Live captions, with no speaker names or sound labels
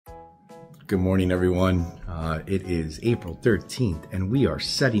Good morning, everyone. It is April 13th, and we are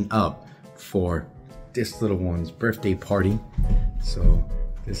setting up for this little one's birthday party. So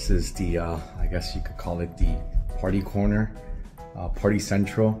this is the, I guess you could call it the party corner, party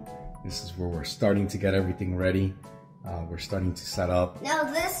central. This is where we're starting to get everything ready. We're starting to set up.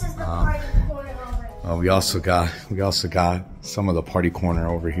 No, this is the party corner over here. We also got some of the party corner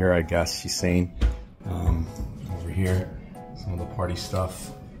over here, I guess she's saying. Over here, some of the party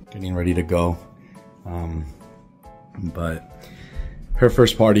stuff getting ready to go. But her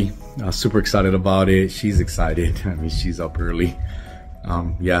first party, super excited about it. She's excited. I mean, she's up early.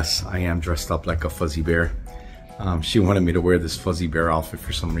 Yes, I am dressed up like a fuzzy bear. She wanted me to wear this fuzzy bear outfit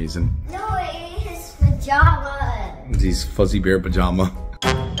for some reason. No, it is pajamas. These fuzzy bear pajama.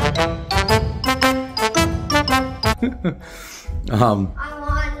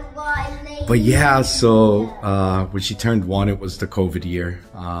 But yeah, so when she turned 1, it was the COVID year,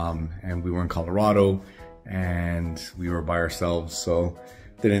 and we were in Colorado, and we were by ourselves, so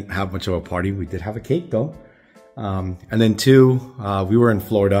didn't have much of a party. We did have a cake though. And then 2, we were in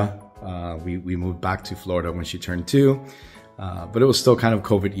Florida. We moved back to Florida when she turned 2, but it was still kind of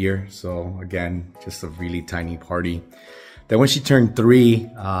COVID year, so again, just a really tiny party. Then when she turned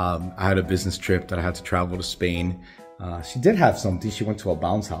 3, I had a business trip that I had to travel to Spain. She did have something. She went to a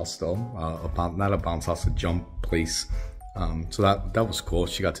bounce house though, not a bounce house, a jump place. So that was cool.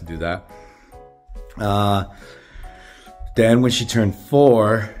 She got to do that. Then when she turned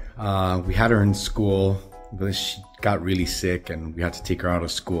 4, we had her in school, but she got really sick and we had to take her out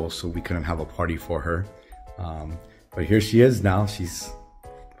of school, so we couldn't have a party for her. But here she is now. She's,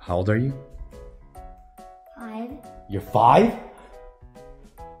 how old are you? 5. You're 5?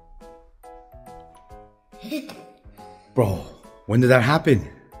 Bro, when did that happen?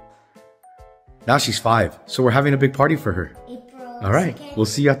 Now she's 5, so we're having a big party for her. April. All right, we'll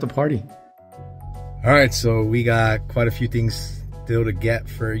see you at the party. All right, so we got quite a few things still to get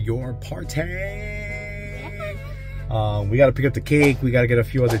for your party. We got to pick up the cake. We got to get a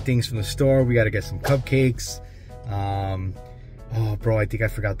few other things from the store. We got to get some cupcakes. Oh, bro, I think I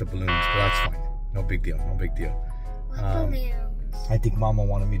forgot the balloons, but that's fine. No big deal, no big deal. I think Mama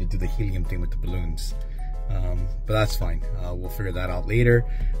wanted me to do the helium thing with the balloons. But that's fine. We'll figure that out later.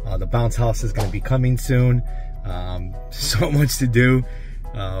 The bounce house is going to be coming soon. So much to do.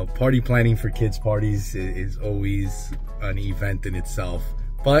 Party planning for kids' parties is always an event in itself,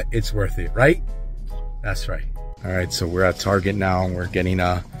 but it's worth it, right? That's right. All right, so we're at Target now, and we're getting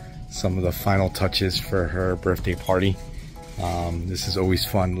some of the final touches for her birthday party. This is always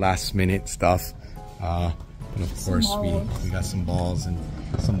fun, last minute stuff. And of course, we got some balls and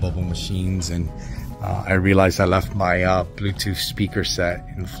some bubble machines, and I realized I left my Bluetooth speaker set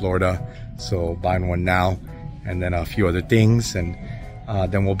in Florida, so buying one now, and then a few other things, and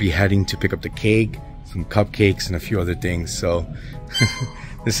then we'll be heading to pick up the cake, some cupcakes, and a few other things. So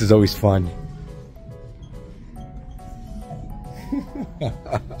this is always fun.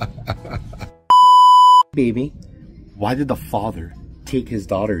 Baby, why did the father take his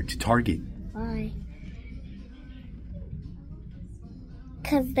daughter to Target? Why?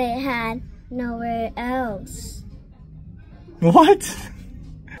 Because they had nowhere else. What?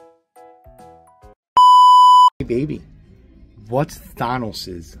 Hey baby, what's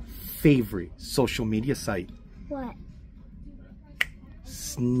Thanos' favorite social media site? What?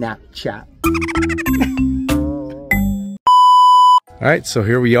 Snapchat. Alright, so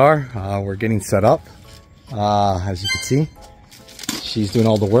here we are. We're getting set up. As you can see, she's doing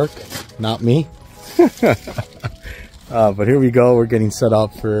all the work, not me. But here we go. We're getting set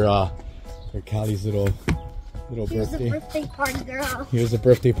up for Callie's little birthday. Here's the birthday party girl. Here's the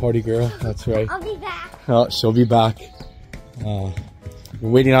birthday party girl. That's right. I'll be back. Oh, she'll be back. We're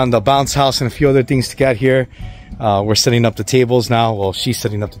waiting on the bounce house and a few other things to get here. We're setting up the tables now. Well, she's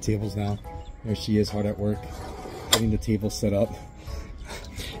setting up the tables now. There she is, hard at work, getting the table set up.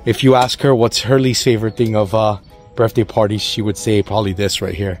 If you ask her what's her least favorite thing of birthday parties, she would say probably this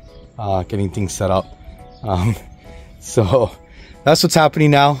right here, getting things set up. So that's what's happening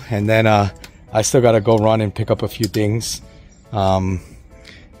now. And then I still got to go run and pick up a few things.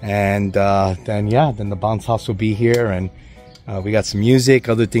 Then the bounce house will be here, and we got some music,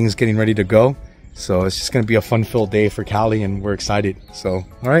 other things getting ready to go. So it's just going to be a fun-filled day for Callie, and we're excited. So,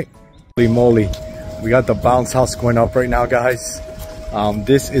 all right. Holy moly. We got the bounce house going up right now, guys.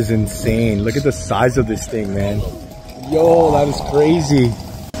 This is insane. Look at the size of this thing, man. Yo, that is crazy.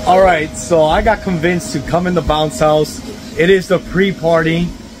 All right, so I got convinced to come in the bounce house. It is the pre-party.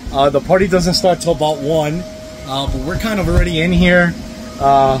 The party doesn't start till about 1, but we're kind of already in here.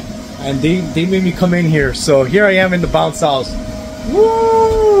 And they made me come in here. So here I am in the bounce house.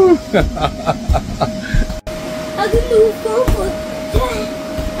 Woo!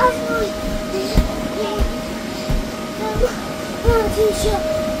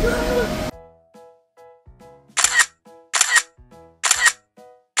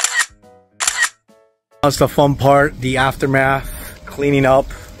 That's the fun part, the aftermath, cleaning up.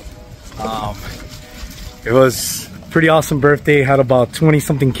 It was a pretty awesome birthday. Had about 20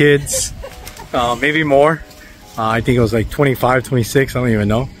 something kids, maybe more. I think it was like 25, 26, I don't even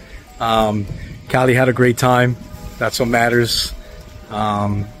know. Callie had a great time. That's what matters.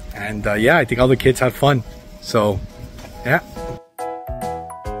 Yeah, I think all the kids had fun. So, yeah.